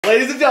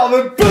ladies and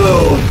gentlemen,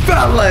 boom,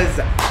 fellas,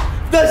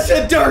 the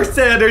Shedeur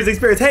Sanders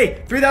experience.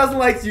 Hey, 3,000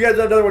 likes, you guys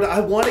have another one. I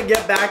want to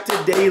get back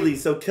to daily,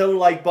 so kill the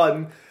like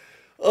button.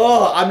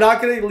 Oh, I'm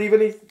not going to leave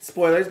any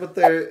spoilers, but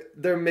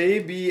there may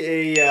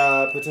be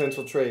a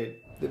potential trade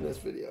in this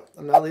video.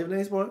 I'm not leaving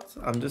any spoilers.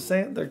 I'm just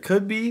saying there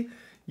could be.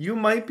 You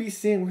might be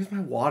seeing, where's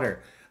my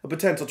water? A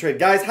potential trade.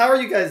 Guys, how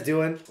are you guys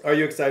doing? Are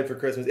you excited for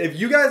Christmas? If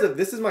you guys have,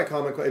 this is my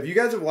comment, if you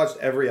guys have watched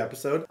every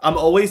episode, I'm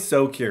always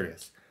so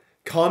curious.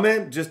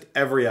 Comment just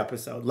every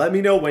episode. Let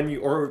me know when you,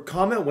 or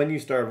comment when you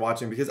started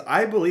watching, because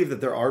I believe that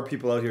there are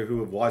people out here who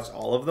have watched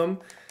all of them.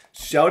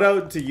 Shout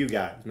out to you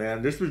guys,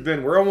 man. This has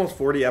been, we're almost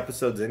 40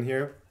 episodes in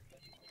here,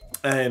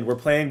 and we're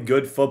playing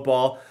good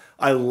football.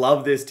 I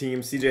love this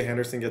team. CJ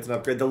Henderson gets an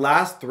upgrade. The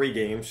last 3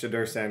 games,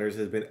 Shedeur Sanders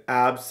has been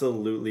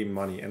absolutely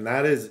money, and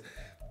that's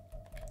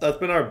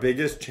been our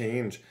biggest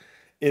change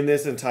in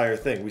this entire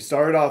thing. We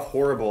started off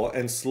horrible,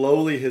 and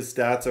slowly his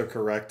stats are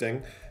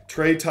correcting.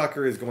 Trey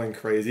Tucker is going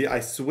crazy. I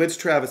switched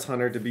Travis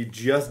Hunter to be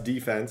just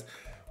defense,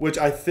 which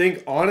I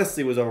think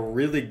honestly was a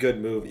really good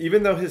move.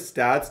 Even though his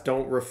stats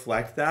don't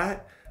reflect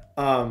that,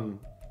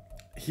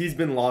 he's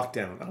been locked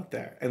down out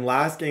there. And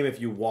last game,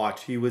 if you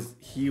watch, he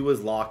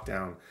was locked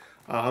down.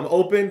 I'm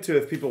open to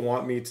if people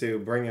want me to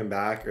bring him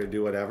back or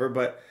do whatever,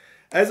 but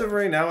as of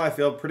right now, I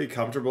feel pretty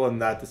comfortable in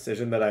that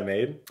decision that I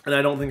made, and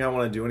I don't think I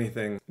want to do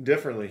anything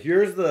differently.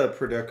 Here's the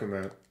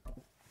predicament.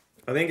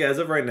 I think as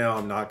of right now,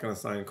 I'm not going to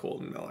sign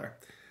Colton Miller.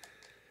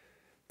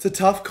 It's a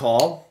tough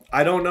call.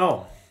 I don't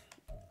know.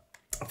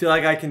 I feel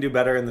like I can do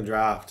better in the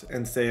draft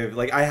and save.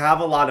 Like, I have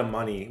a lot of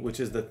money,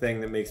 which is the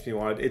thing that makes me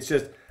want it. It's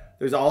just,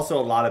 there's also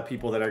a lot of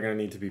people that are going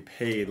to need to be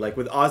paid. Like,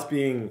 with us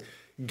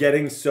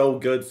getting so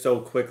good so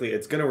quickly,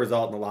 it's going to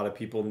result in a lot of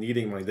people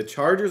needing money. The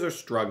Chargers are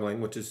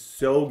struggling, which is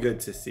so good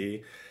to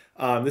see.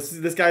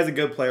 This guy's a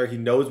good player. He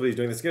knows what he's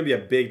doing. This is going to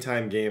be a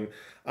big-time game.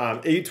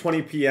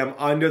 8:20 p.m.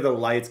 under the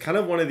lights. Kind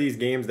of one of these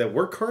games that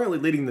we're currently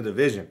leading the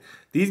division.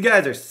 These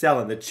guys are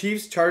selling. The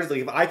Chiefs, Chargers,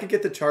 like if I could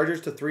get the Chargers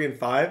to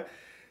 3-5,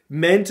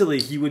 mentally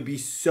he would be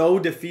so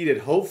defeated.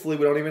 Hopefully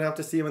we don't even have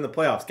to see him in the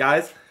playoffs.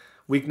 Guys,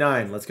 week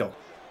 9, let's go.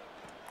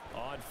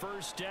 On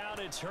first down,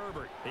 it's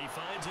Herbert. He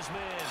finds his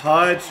man.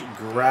 Touch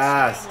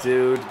grass,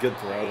 dude. Good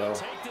throw, though.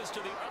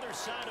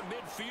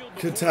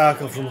 Good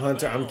tackle from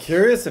Hunter. I'm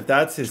curious if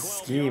that's his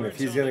scheme, if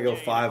he's going to go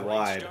 5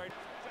 wide.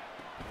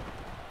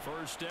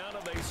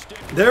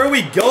 There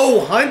we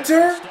go,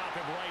 Hunter.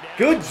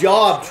 Good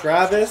job,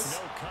 Travis.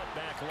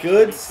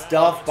 Good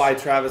stuff by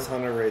Travis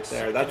Hunter right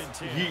there.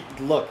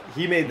 Look,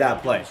 he made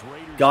that play.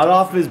 Got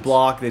off his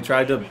block. They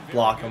tried to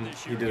block him.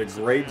 He did a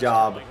great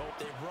job.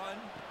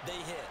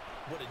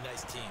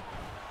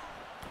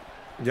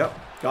 Yep,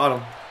 got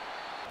him.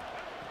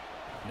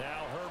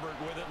 Now Herbert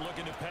with it,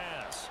 looking to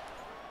pass.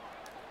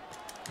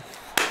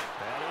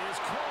 That is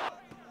caught.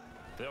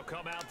 They'll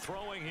come out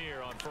throwing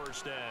here on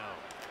first down.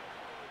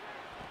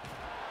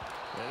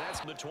 And that's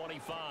the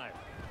 25.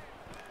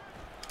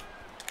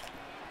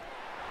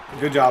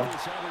 Good job.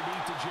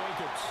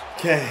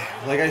 Okay,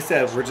 like I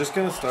said, we're just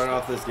going to start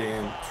off this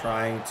game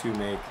trying to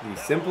make the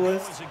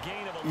simplest,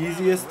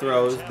 easiest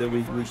throws that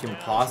we can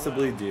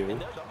possibly do,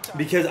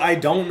 because I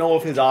don't know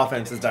if his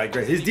offense is that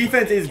great. His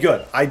defense is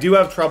good. I do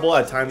have trouble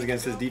at times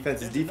against his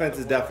defense. His defense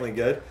is definitely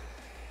good.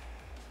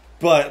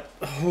 But,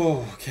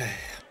 oh, okay.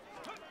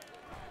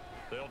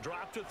 They'll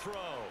drop to throw.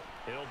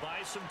 He'll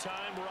buy some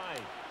time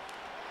right.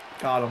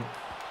 Got him.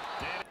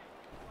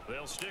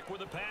 They'll stick with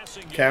the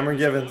passing. Cameron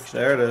Givens.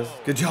 There it is.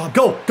 Good job.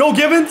 Go. Go,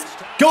 Givens.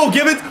 Go,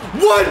 Givens.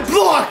 One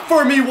block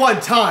for me one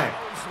time.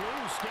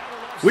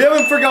 We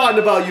haven't forgotten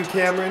about you,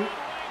 Cameron.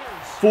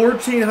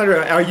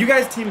 1,400. Are you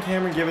guys team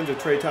Cameron Givens or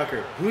Trey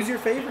Tucker? Who's your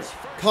favorite?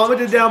 Comment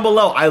it down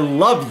below. I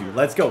love you.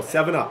 Let's go.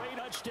 7-up.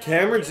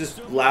 Cameron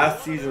just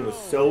last season was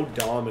so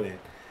dominant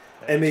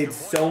and made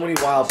so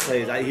many wild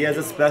plays. He has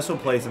a special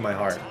place in my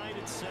heart.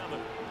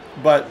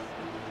 But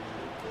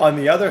on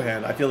the other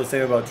hand, I feel the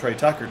same about Trey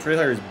Tucker. Trey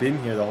Tucker's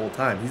been here the whole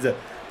time.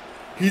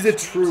 He's a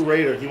true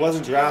Raider. He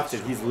wasn't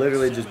drafted. He's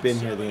literally just been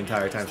here the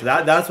entire time. So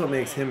that's what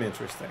makes him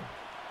interesting.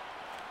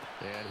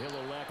 And he'll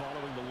elect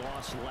following the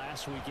loss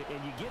last week,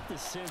 and you get the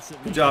sense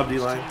that good job,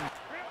 D-line.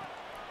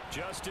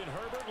 Justin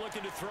Herbert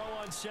looking to throw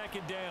on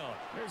second down.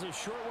 There's a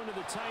short one to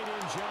the tight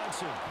end,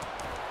 Johnson.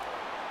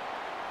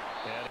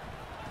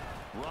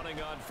 And running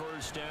on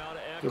first down,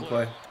 Eckler. Good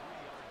play.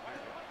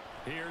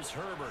 Here's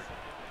Herbert.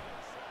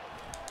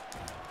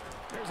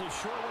 There's a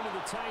short one to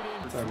the tight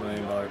end. It's a $1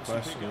 million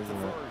question, isn't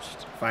it?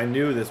 If I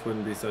knew this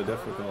wouldn't be so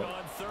difficult.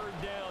 On third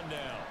down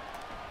now.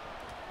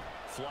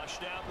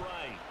 Flushed out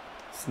right.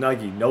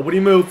 Snuggie. Nobody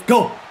move.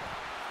 Go!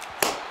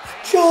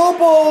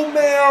 Jawbo,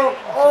 man!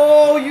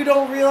 Oh, you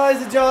don't realize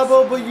the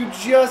Jawbo, but you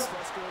just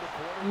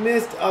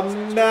missed a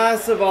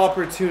massive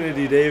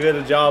opportunity, David.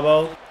 A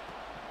Jawbo.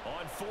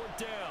 On fourth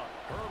down,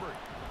 Herbert.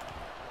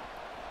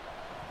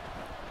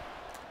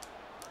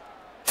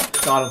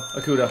 Got him.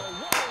 Akuda.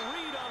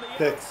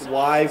 Picks.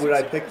 Why would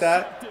I pick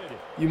that?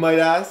 You might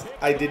ask.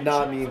 I did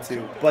not mean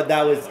to, but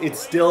it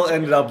still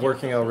ended up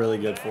working out really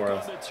good for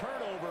us.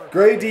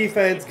 Great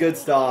defense, good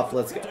stop.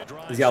 Let's go.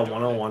 He's got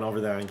one-on-one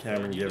over there on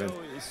Cameron Gibbons.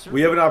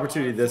 We have an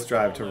opportunity this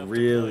drive to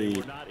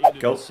really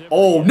go.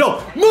 Oh, no.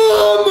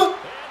 Mom!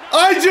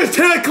 I just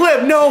hit a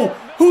clip. No.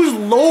 Who's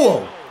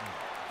Lowell?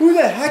 Who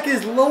the heck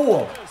is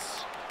Lowell?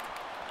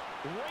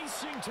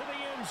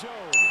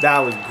 That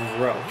was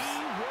gross.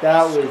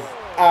 That was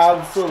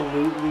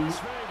absolutely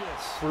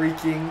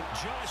freaking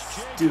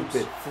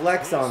stupid.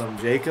 Flex on him,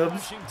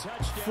 Jacobs.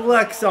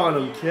 Flex on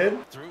him, kid.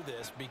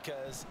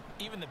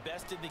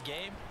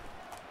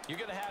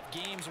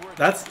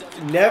 That's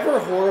never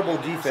horrible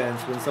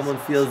defense when someone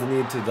feels the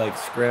need to like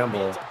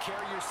scramble.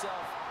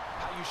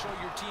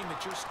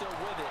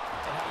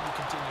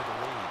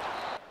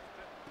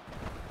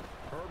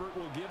 Herbert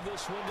will give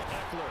this one to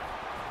Eckler.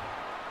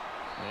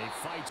 They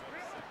fight.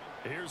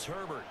 Here's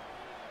Herbert.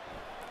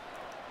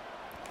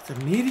 It's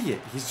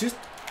immediate. He's just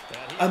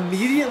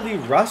immediately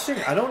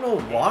rushing. I don't know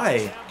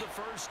why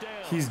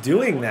he's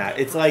doing that.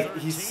 It's like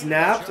he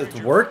snaps. It's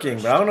working,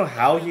 but I don't know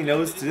how he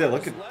knows to do it.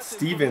 Look at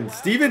Stevens.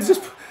 Stevens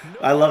just,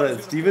 I love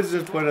it. Stevens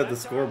just pointed at the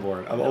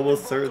scoreboard. I'm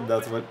almost certain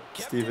that's what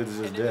Stevens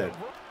just did.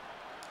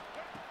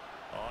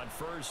 On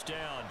first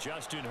down,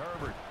 Justin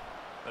Herbert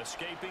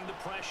escaping the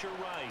pressure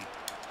right.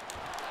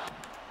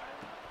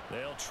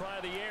 They'll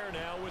try the air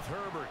now with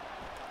Herbert.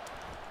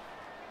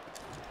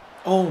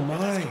 Oh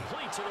my.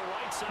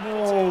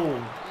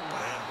 No.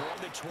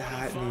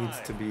 That needs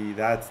to be,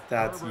 that's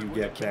you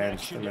get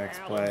benched the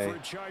next play.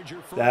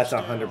 That's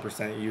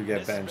 100% you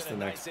get benched the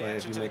next play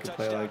if you make a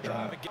play like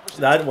that.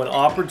 That when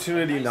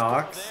opportunity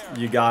knocks,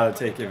 you gotta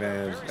take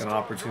advantage, and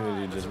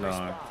opportunity just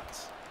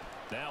knocks.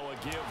 Now a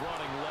give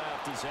running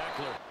left is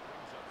Eckler.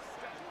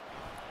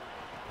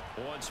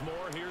 Once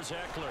more, here's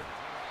Eckler.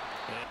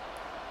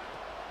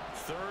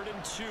 3rd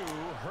and 2,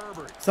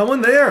 Herbert.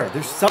 Someone there.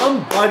 There's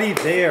somebody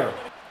there.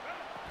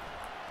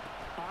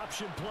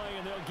 Option play,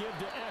 and they'll give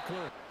to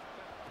Eckler.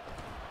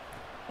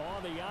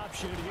 On the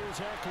option, here's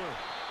Eckler.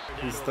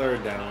 He's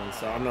 3rd down,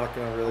 so I'm not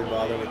going to really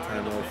bother with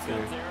timeouts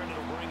here.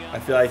 I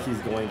feel like he's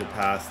going to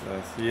pass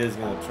this. He is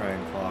going to try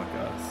and clock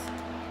us.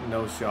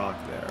 No shock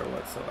there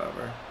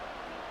whatsoever.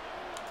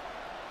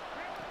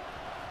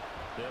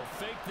 They'll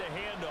fake the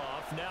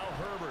handoff. Now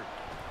Herbert.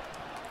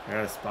 I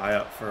got to spy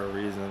up for a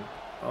reason.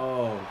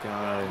 Oh,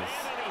 guys.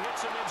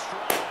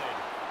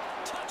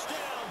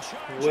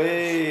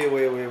 Way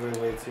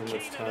too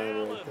much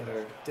time right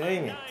there.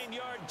 Dang it.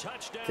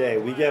 Okay,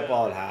 we get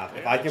ball at half.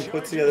 If I can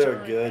put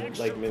together a good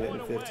like minute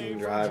and 15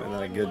 drive and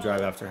then a good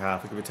drive after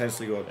half, we could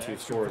potentially go up 2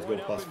 scores, go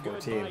plus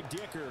 14.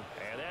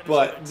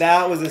 But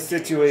that was a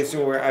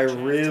situation where I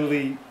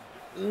really,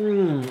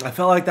 I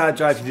felt like that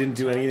drive he didn't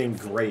do anything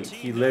great.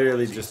 He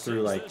literally just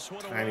threw like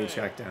tiny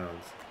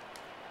checkdowns.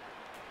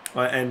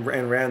 And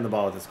ran the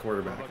ball with his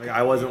quarterback. Like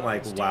I wasn't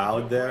like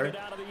wowed there.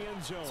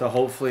 So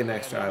hopefully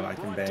next drive I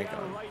can bank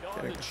on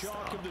getting a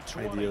stop,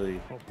 ideally.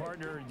 Well,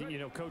 partner, you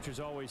know, coaches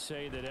always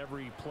say that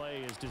every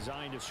play is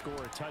designed to score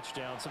a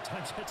touchdown.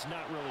 Sometimes that's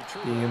not really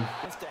true.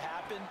 It's to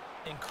happen.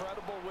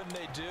 Incredible when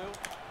they do.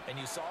 And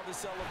you saw the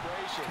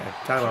celebration. Okay,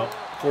 timeout.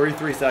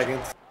 43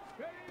 seconds.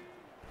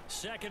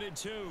 2nd and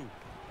 2.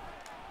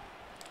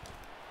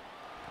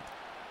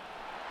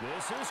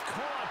 This is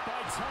caught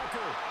by Tucker.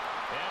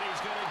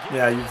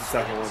 Yeah, use the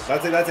second one.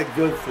 That's a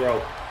good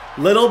throw.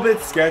 Little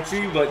bit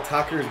sketchy, but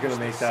Tucker's gonna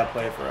make that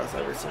play for us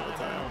every single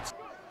time.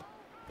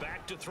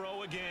 Back to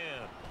throw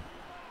again.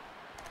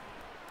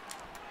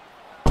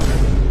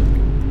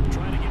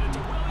 Trying to get it to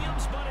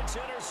Williams, but it's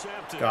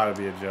intercepted. Gotta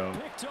be a joke.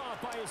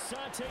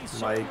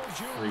 Mike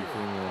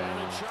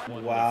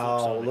freaking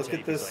Wow, look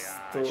at this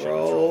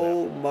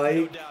throw.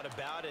 Mike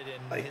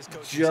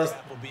just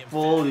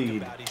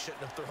bullied.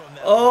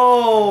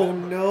 Oh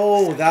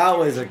no, that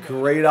was a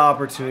great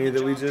opportunity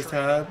that we just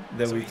had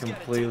that we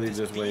completely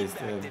just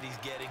wasted.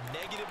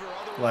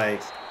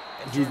 Like,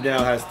 he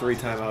now has 3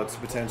 timeouts to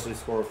potentially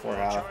score 4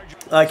 half.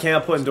 I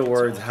can't put into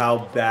words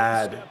how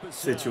bad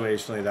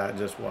situationally that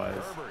just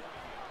was.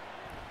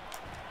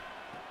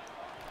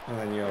 And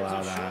then you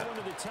allow that.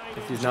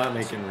 If he's not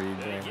making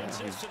reads right now,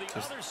 he's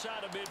just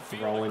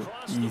throwing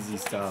easy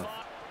stuff.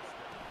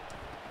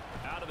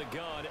 Out of the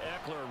gun,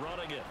 Eckler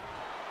running it.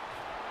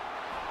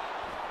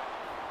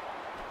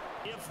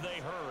 If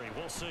they hurry,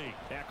 we'll see.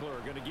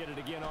 Eckler going to get it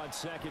again on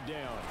 2nd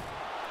down.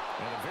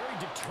 And a very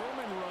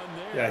determined run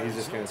there. Yeah, he's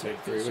just going to take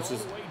 3,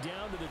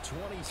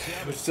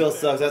 which still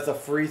sucks. That's a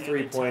free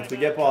 3 points. We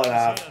get ball at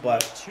half,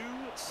 but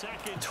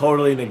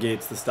totally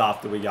negates the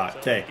stop that we got.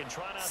 Okay,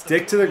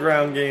 stick to the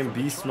ground game.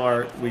 Be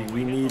smart.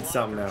 We need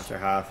something after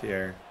half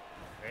here.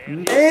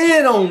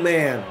 Man, oh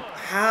man.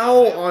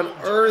 How on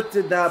earth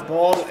did that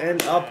ball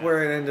end up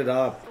where it ended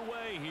up?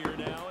 Here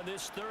now in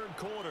this 3rd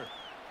quarter.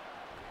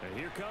 And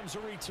here comes a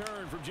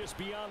return from just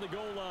beyond the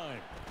goal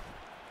line.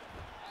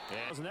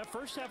 In that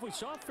first half, we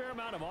saw a fair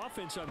amount of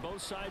offense on both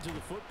sides of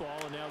the football,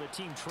 and now the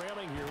team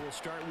trailing here will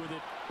start with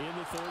it in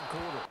the 3rd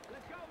quarter.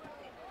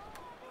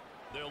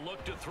 They'll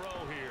look to throw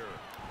here.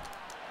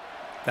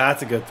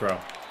 That's a good throw.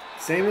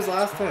 Same as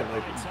last time.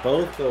 Like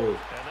both those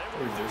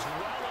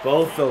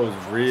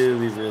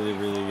really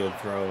good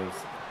throws.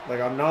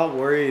 Like I'm not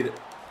worried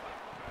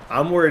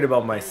I'm worried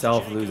about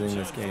myself losing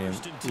this game,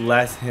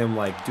 less him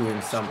like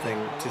doing something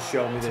to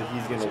show me that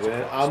he's gonna win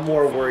it. I'm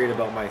more worried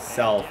about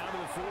myself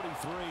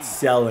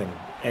selling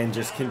and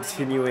just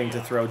continuing to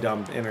throw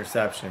dumb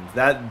interceptions.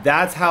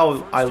 That's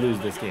how I lose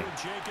this game.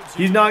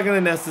 He's not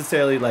gonna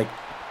necessarily like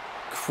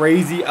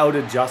crazy out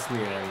adjust me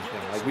or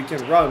anything. Like we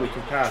can run, we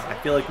can pass. I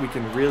feel like we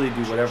can really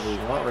do whatever we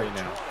want right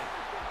now.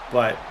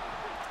 But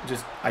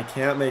just I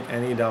can't make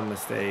any dumb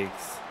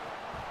mistakes.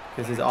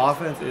 Because his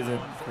offense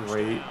isn't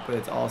great, but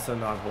it's also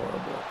not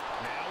horrible.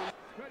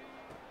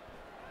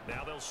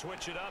 Now they'll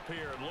switch it up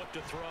here and look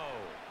to throw.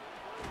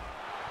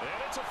 And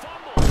it's a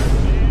fumble.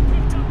 And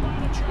picked up by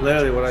the Chargers.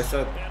 Literally what I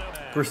said.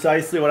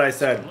 Precisely what I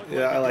said.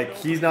 Yeah, like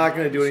he's not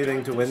going to do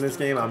anything to win this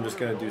game. I'm just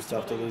going to do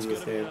stuff to lose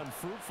this game.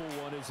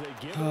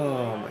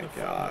 Oh my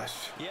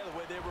gosh. Yeah, the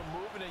way they were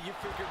moving it, you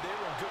figured they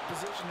were in good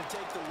position to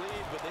take the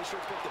lead, but they sure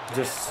picked the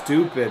just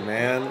stupid,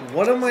 man.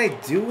 What am I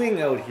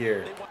doing out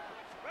here?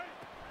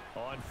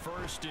 On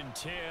 1st and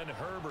 10,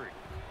 Herbert.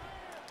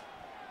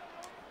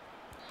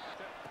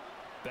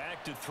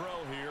 Back to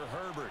throw here,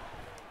 Herbert.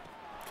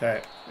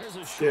 Okay.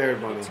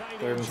 Scared money.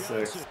 3rd and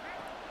 6.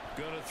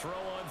 Gonna throw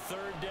on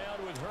 3rd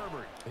down with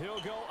Herbert.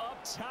 He'll go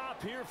up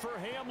top here for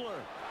Hamler.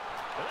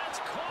 That's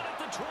caught at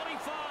the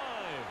 25.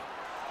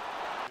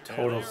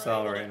 Total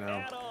sell right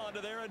now.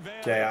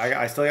 Okay,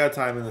 I still got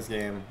time in this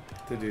game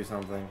to do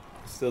something.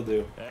 Still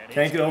do.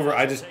 Can't get over.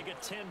 I just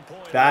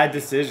bad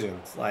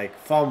decisions like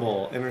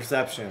fumble,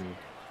 interception.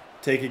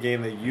 Take a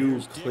game that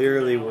you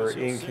clearly were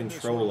in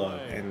control of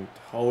and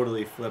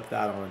totally flip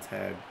that on its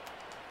head.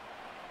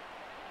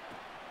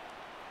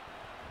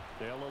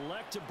 They'll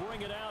elect to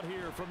bring it out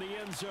here from the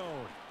end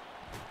zone.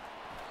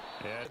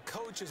 The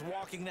coach is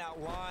walking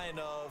that line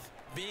of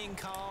being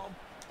calm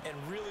and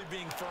really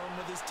being firm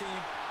with his team.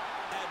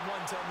 Had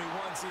one tell me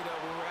once, we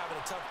were having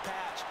a tough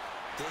patch.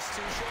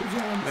 Good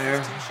job,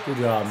 Mayor. Good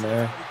job,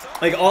 Mayor.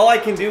 Like all I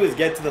can do is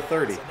get to the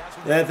 30.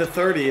 And at the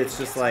 30, it's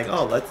just like,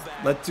 oh,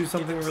 let's do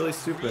something really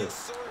stupid.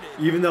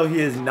 Even though he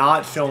has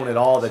not shown at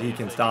all that he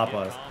can stop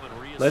us,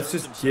 let's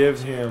just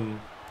give him.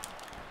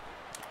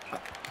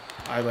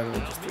 I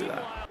literally just do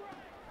that.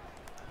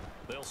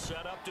 They'll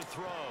set up to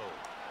throw.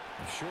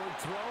 A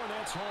short throw, and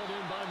that's hauled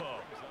in by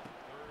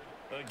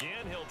Mo.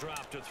 Again, he'll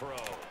drop to throw.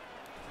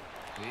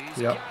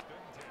 Yep.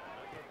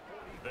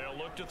 They'll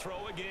look to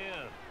throw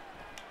again.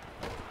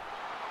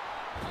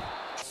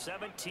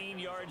 17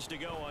 yards to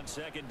go on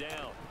 2nd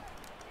down.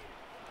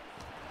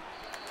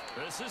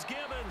 This is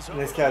Gibbons.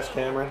 Nice catch,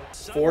 Cameron.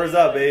 4's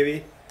up,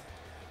 baby.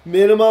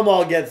 Minimum,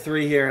 I'll get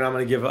 3 here, and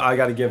I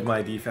got to give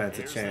my defense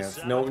a chance.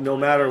 No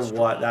matter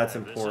what, that's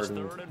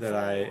important.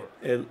 That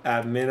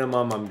at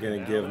minimum, I'm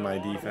gonna give my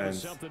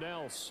defense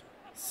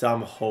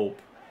some hope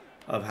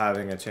of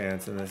having a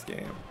chance in this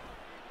game.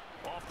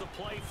 Off the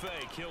play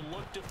fake, he'll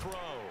look to throw.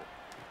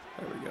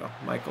 There we go,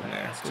 Michael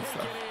Mayer, good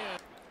stuff.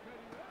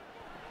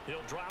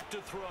 He'll drop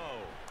to throw.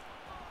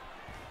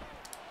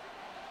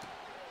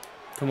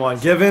 Come on,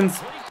 Givens.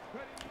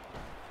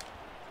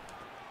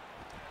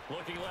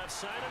 Looking left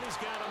side, and he's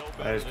got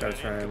I just gotta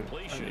try and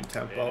I need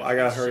tempo. I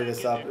gotta hurry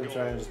this up and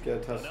try and just get a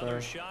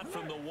touchdown.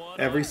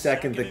 Every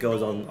second that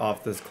goes on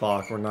off this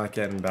clock, we're not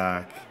getting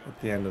back at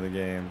the end of the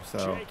game.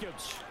 So.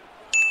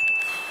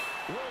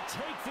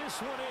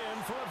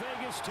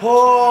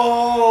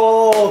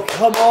 Oh,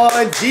 come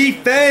on,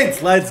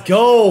 defense! Let's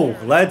go!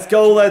 Let's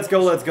go! Let's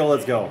go! Let's go!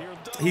 Let's go!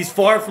 He's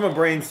far from a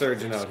brain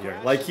surgeon out here.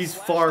 Like he's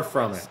far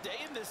from it.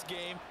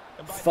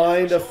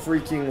 Find a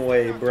freaking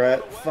way,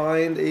 Brett.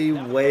 Find a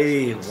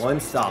way. One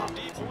stop.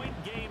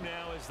 Game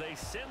now as they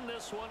send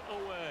this one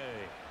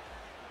away.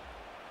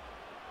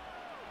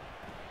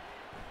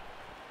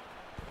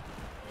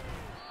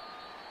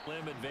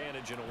 Slim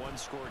advantage in a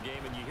one-score game,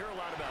 and you hear a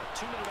lot about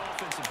 2-minute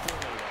offense and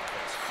 4-minute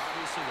offense.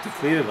 Obviously,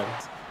 defeated them.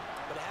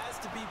 But it has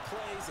to be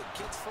plays that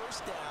gets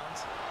first downs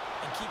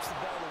and keeps the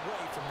ball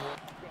away from you.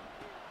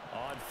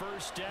 On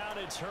 1st down,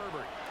 it's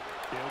Herbert.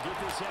 He'll get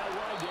this out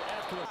wide to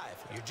Eckler.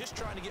 You're just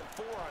trying to get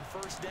 4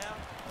 on 1st down.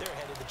 They're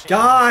headed to change.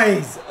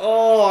 Guys!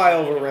 Oh, I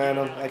overran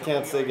him. I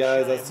can't say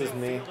guys. That's just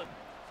me.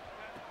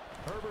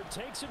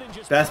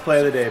 Best play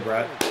of the day,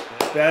 Brett.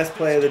 Best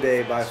play of the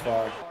day by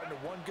far.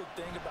 One good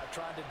thing about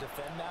trying to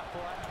defend that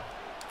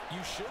play,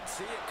 you should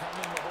see it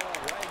coming the whole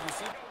way. You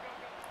see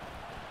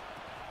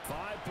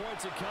 5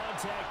 points of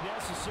contact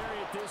necessary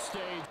at this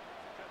stage.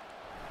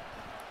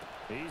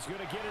 He's going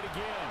to get it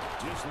again.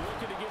 Just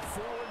looking to get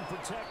forward and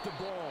protect the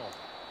ball.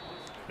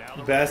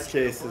 Best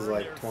case is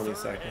like 20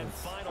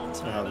 seconds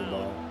to have the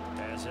ball.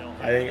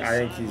 I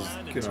think he's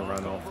gonna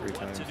run all 3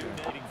 times here.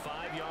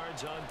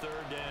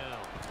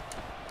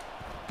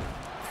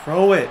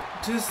 Throw it.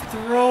 Just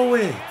throw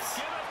it.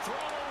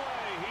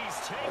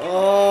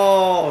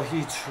 Oh,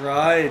 he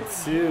tried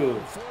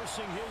too.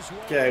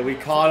 Okay, we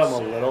caught him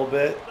a little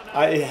bit.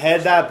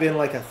 Had that been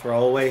like a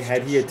throwaway,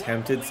 had he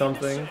attempted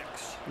something,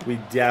 we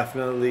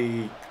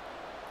definitely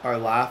are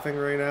laughing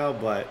right now,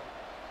 but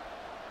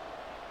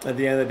at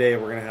the end of the day,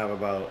 we're going to have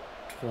about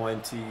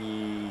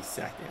 20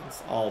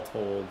 seconds all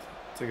told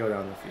to go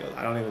down the field.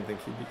 I don't even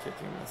think he'd be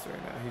kicking this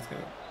right now. He's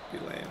going to be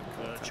lame.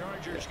 The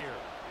Chargers here.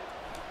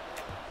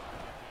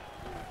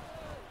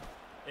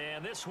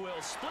 And this will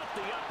split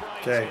the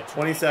uprights. Okay,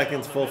 20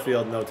 seconds, full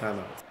field, no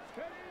timeout.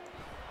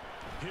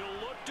 He'll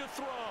look to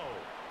throw.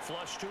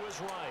 Flush to his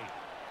right.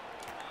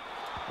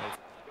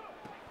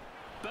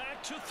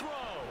 Back to throw.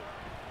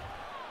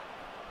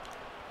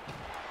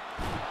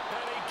 And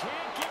he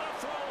can't get a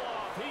throw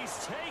off.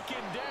 He's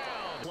taken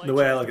down. The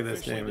way I look at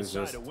this game is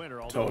just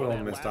total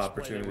missed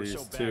opportunities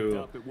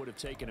to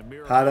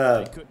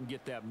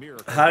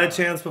had a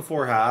chance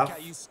before half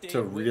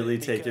to really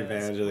take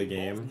advantage of the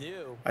game.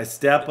 I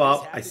step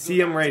up. I see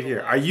him right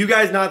here. Are you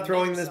guys not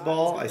throwing this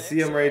ball? I see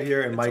him right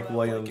here, and Mike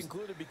Williams,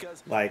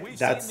 like,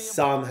 that's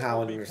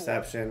somehow an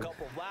interception.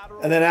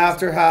 And then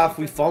after half,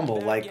 we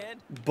fumble. Like,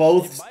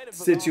 both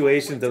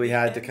situations that we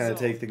had to kind of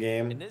take the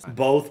game,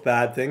 both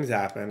bad things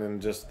happen,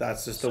 and just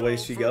that's just the way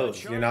she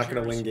goes. You're not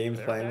going to win games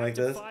playing like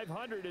this.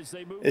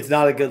 It's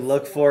not a good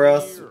look for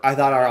us. I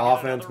thought our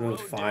offense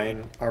moved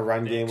fine. Our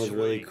run game was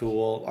really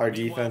cool. Our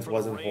defense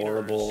wasn't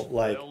horrible.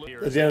 Like,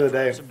 at the end of the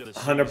day,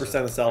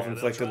 100% a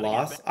self-inflicted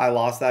loss. I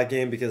lost that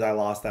game because I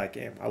lost that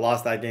game. I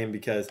lost that game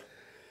because,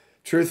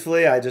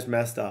 truthfully, I just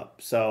messed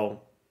up.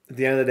 So, at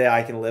the end of the day,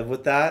 I can live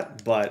with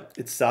that, but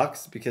it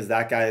sucks because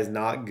that guy is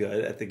not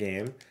good at the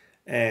game,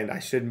 and I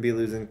shouldn't be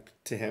losing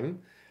to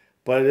him.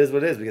 But it is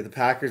what it is. We get the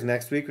Packers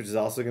next week, which is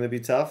also going to be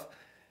tough.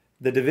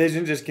 The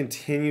division just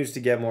continues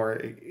to get more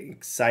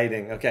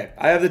exciting. Okay,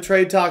 I have the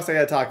trade talks I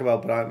got to talk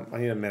about, but I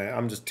need a minute.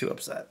 I'm just too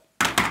upset.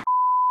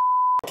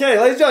 Okay,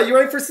 ladies and gentlemen, you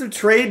ready for some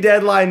trade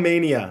deadline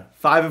mania?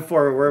 5-4.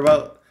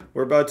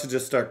 We're about to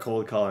just start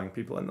cold calling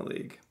people in the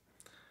league.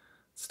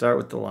 Start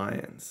with the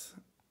Lions.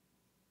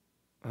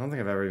 I don't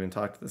think I've ever even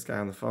talked to this guy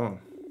on the phone.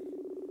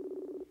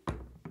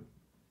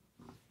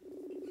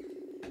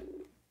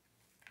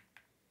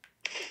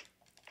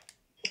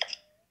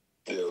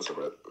 Yeah, what's up,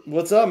 man?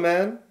 What's up,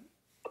 man?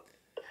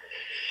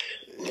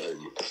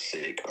 Nothing.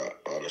 Sick,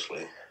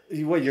 honestly.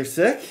 What, you're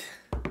sick?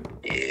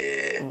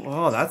 Yeah.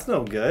 Oh, that's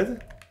no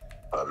good.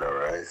 I know,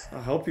 right? I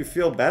hope you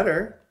feel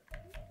better.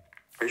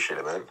 Appreciate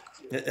it, man.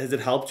 Has it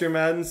helped your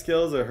Madden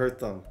skills or hurt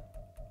them?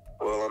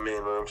 Well, I mean,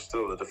 I'm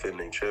still the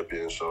defending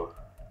champion, so...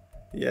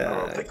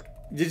 Yeah.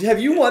 Have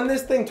you won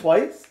this thing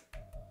twice?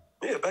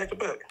 Yeah, back to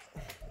back.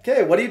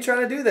 Okay, what are you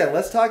trying to do then?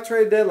 Let's talk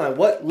trade deadline.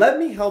 Let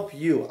me help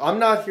you. I'm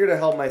not here to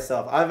help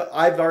myself.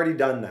 I've already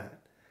done that.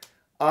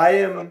 I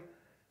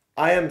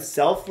am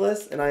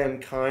selfless and I am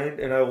kind,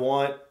 and I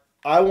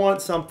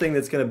want something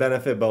that's going to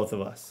benefit both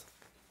of us.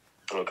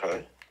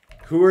 Okay.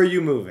 Who are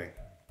you moving?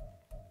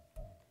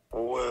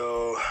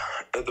 Well,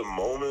 at the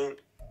moment,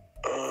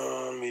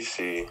 let me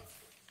see.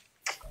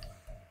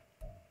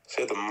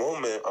 See, at the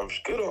moment, I'm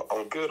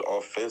good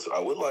offensive. I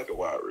would like a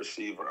wide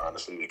receiver,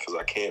 honestly, because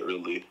I can't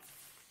really.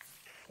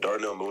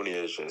 Darnell Mooney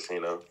is just,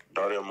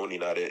 Darnell Mooney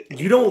not it.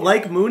 You don't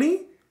like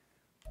Mooney?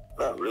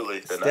 Not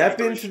really. Step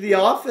into the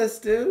office,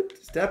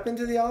 dude. Step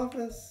into the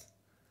office.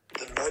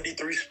 The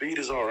 93 speed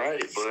is all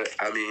right, but,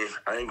 I mean,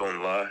 I ain't going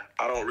to lie.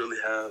 I don't really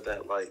have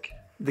that, like...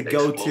 The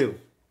go-to.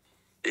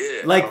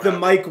 Yeah. Like the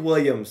Mike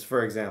Williams,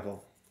 for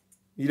example.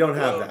 You don't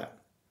have that.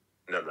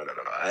 No.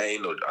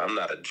 I'm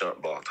not a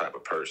jump ball type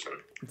of person.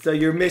 So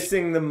you're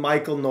missing the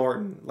Michael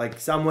Norton. Like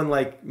someone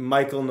like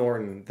Michael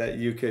Norton that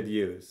you could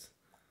use.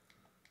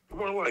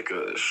 More like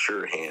a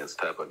sure hands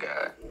type of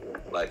guy.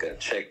 Like a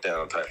check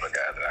down type of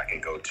guy that I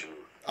can go to.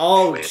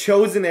 Oh,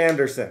 Chosen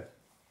Anderson.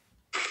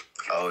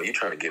 Oh, you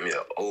trying to give me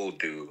an old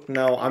dude.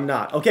 No, I'm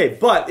not. Okay,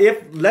 but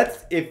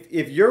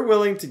if you're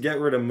willing to get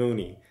rid of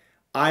Mooney,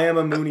 I am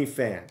a Mooney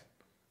fan.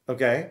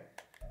 Okay?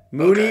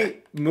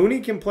 Mooney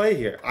can play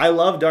here. I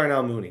love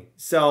Darnell Mooney.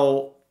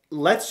 So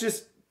let's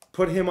just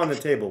put him on the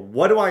table.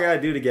 What do I gotta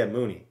do to get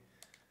Mooney?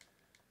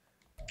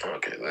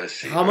 Okay, let's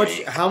see. How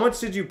much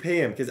did you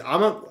pay him? Because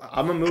I'm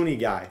a Mooney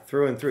guy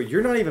through and through.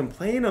 You're not even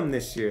playing him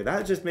this year.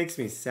 That just makes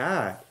me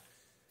sad.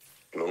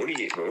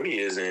 Mooney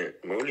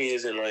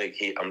isn't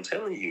like I'm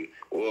telling you.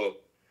 Well,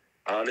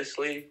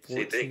 honestly,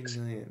 see things.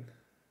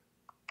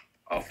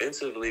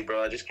 Offensively,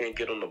 bro, I just can't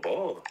get on the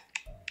ball.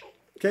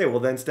 Okay,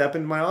 well then step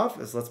into my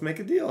office. Let's make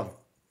a deal.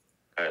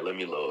 All right, let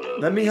me load up.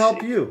 Let me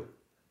help you.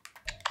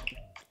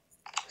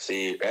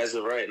 See, as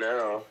of right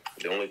now,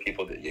 the only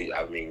people that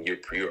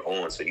you're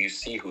on, so you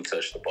see who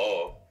touched the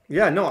ball.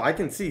 Yeah, no, I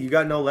can see. You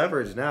got no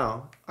leverage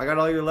now. I got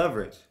all your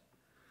leverage.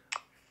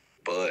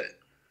 But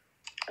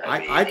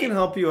I can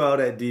help you out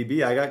at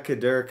DB. I got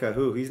Shedeur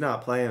Sanders. He's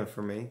not playing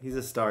for me. He's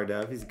a star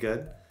dev. He's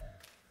good.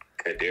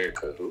 Shedeur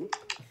Sanders.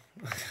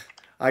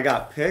 I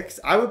got picks.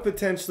 I would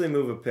potentially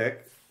move a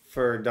pick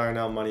for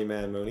Darnell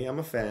Moneyman Mooney. I'm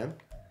a fan.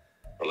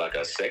 Or like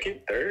a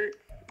second, third?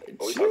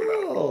 What are we talking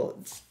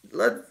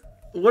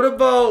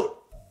about?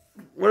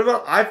 What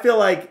about I feel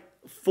like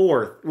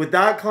fourth. With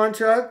that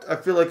contract, I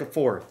feel like a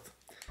fourth.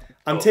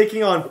 I'm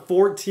taking on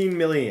 $14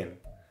 million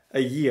a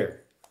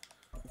year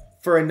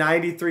for a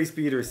 93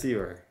 speed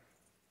receiver.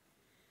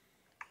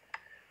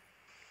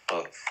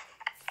 Oh,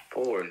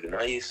 fourth.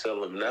 Now you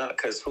sell him now,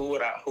 because who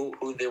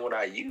then would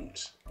I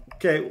use?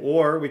 Okay,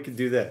 or we could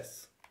do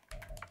this.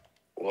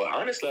 Well,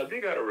 honestly, I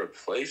think I got a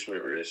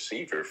replacement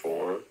receiver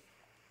for him.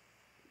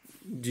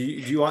 Do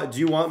you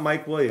want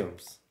Mike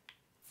Williams?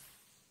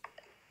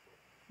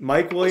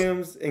 Mike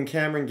Williams and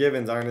Cameron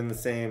Givens aren't in the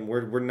same.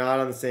 We're not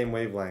on the same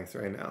wavelengths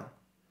right now.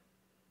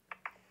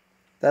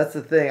 That's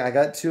the thing. I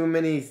got too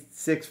many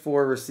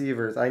 6'4"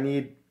 receivers. I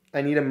need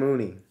a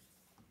Mooney.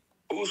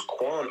 Who's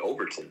Quan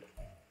Overton?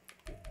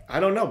 I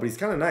don't know, but he's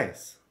kind of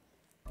nice.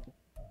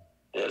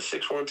 Yeah,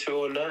 6'1",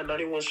 209,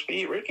 91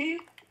 speed, Ricky.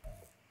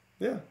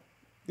 Yeah.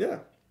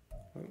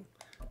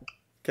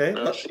 Okay,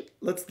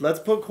 let's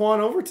put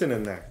Quan Overton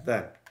in there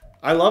then.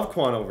 I love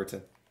Quan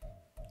Overton.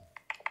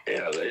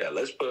 Yeah.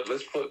 Let's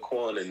put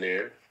Quan in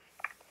there.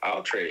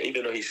 I'll trade,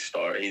 even though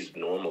he's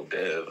normal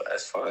dev.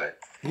 That's fine.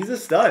 He's a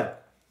stud.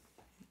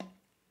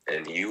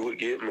 And you would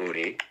get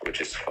Mooney, which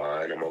is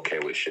fine. I'm okay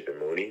with shipping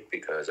Mooney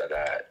because I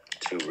got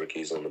 2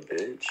 rookies on the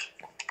bench.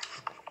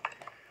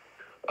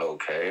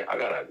 Okay,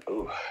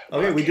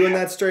 Okay, we doing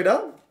that straight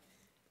up?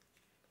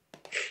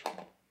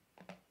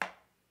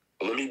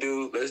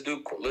 Let's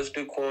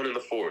do Quan in the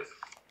 4th.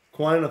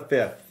 Quan in the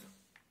 5th.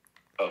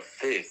 A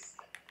fifth.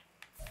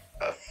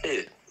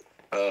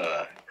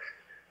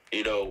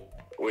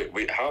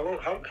 Wait.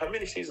 How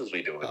many seasons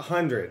we doing?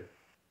 100.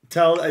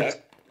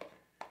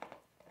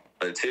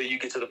 Until you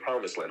get to the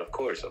promised land, of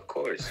course.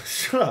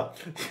 Shut up.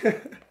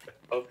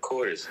 Of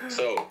course.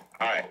 So, all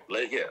right,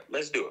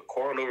 let's do it.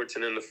 Quan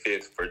Overton in the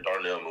 5th for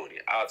Darnell Mooney.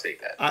 I'll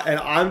take that. And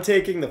I'm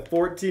taking the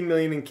 $14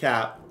 million in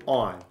cap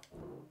on.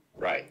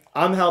 Right.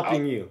 I'm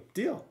helping you.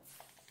 Deal.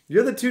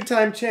 You're the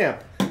 2-time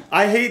champ.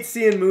 I hate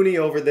seeing Mooney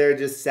over there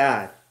just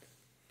sad.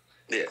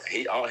 Yeah,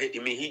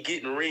 he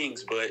getting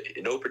rings, but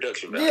no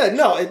production value. Yeah,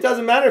 no, it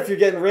doesn't matter if you're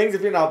getting rings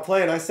if you're not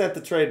playing. I sent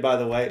the trade, by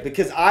the way,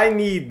 because I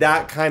need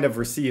that kind of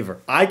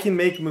receiver. I can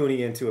make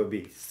Mooney into a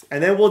beast,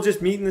 and then we'll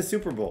just meet in the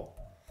Super Bowl.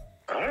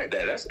 All right,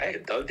 that's a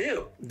done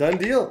deal. Done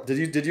deal.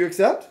 Did you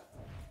accept?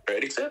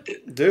 Already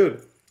accepted.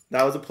 Dude,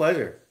 that was a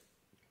pleasure.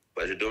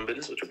 Pleasure doing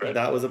business with your brother.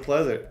 That was a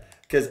pleasure.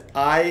 Because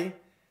I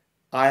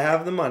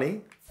have the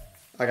money.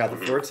 I got the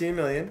 $14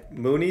 million.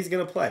 Mooney's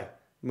going to play.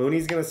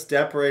 Mooney's going to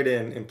step right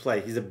in and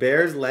play. He's a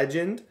Bears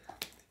legend,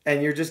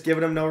 and you're just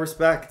giving him no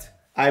respect.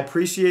 I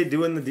appreciate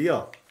doing the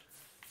deal.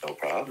 No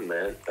problem,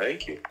 man.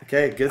 Thank you.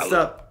 Okay, good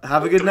stuff.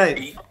 Have a good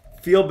night.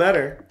 Feel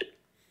better.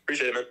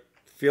 Appreciate it, man.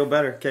 Feel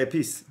better. Okay,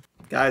 peace.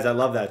 Guys, I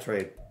love that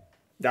trade.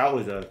 That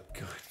was a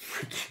good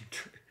freaking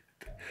trade.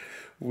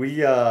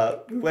 We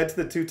went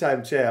to the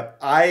 2-time champ.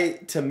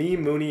 To me,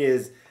 Mooney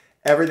is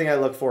everything I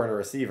look for in a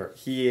receiver.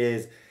 He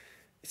is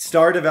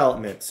star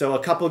development. So a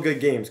couple of good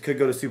games could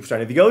go to superstar.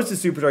 And if he goes to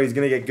superstar, he's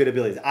going to get good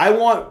abilities. I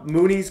want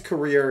Mooney's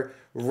career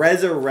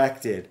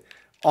resurrected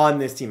on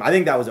this team. I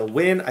think that was a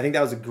win. I think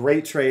that was a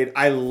great trade.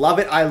 I love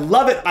it.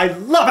 Love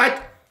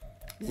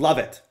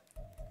it.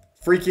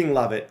 Freaking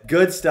love it.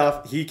 Good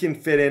stuff. He can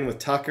fit in with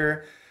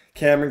Tucker,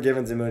 Cameron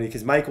Givens, and Mooney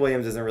because Mike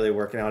Williams isn't really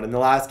working out. In the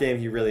last game,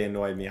 he really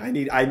annoyed me.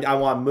 I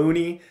want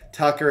Mooney,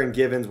 Tucker, and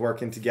Givens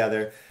working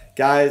together.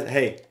 Guys,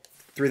 hey,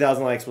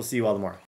 3,000 likes. We'll see you all tomorrow.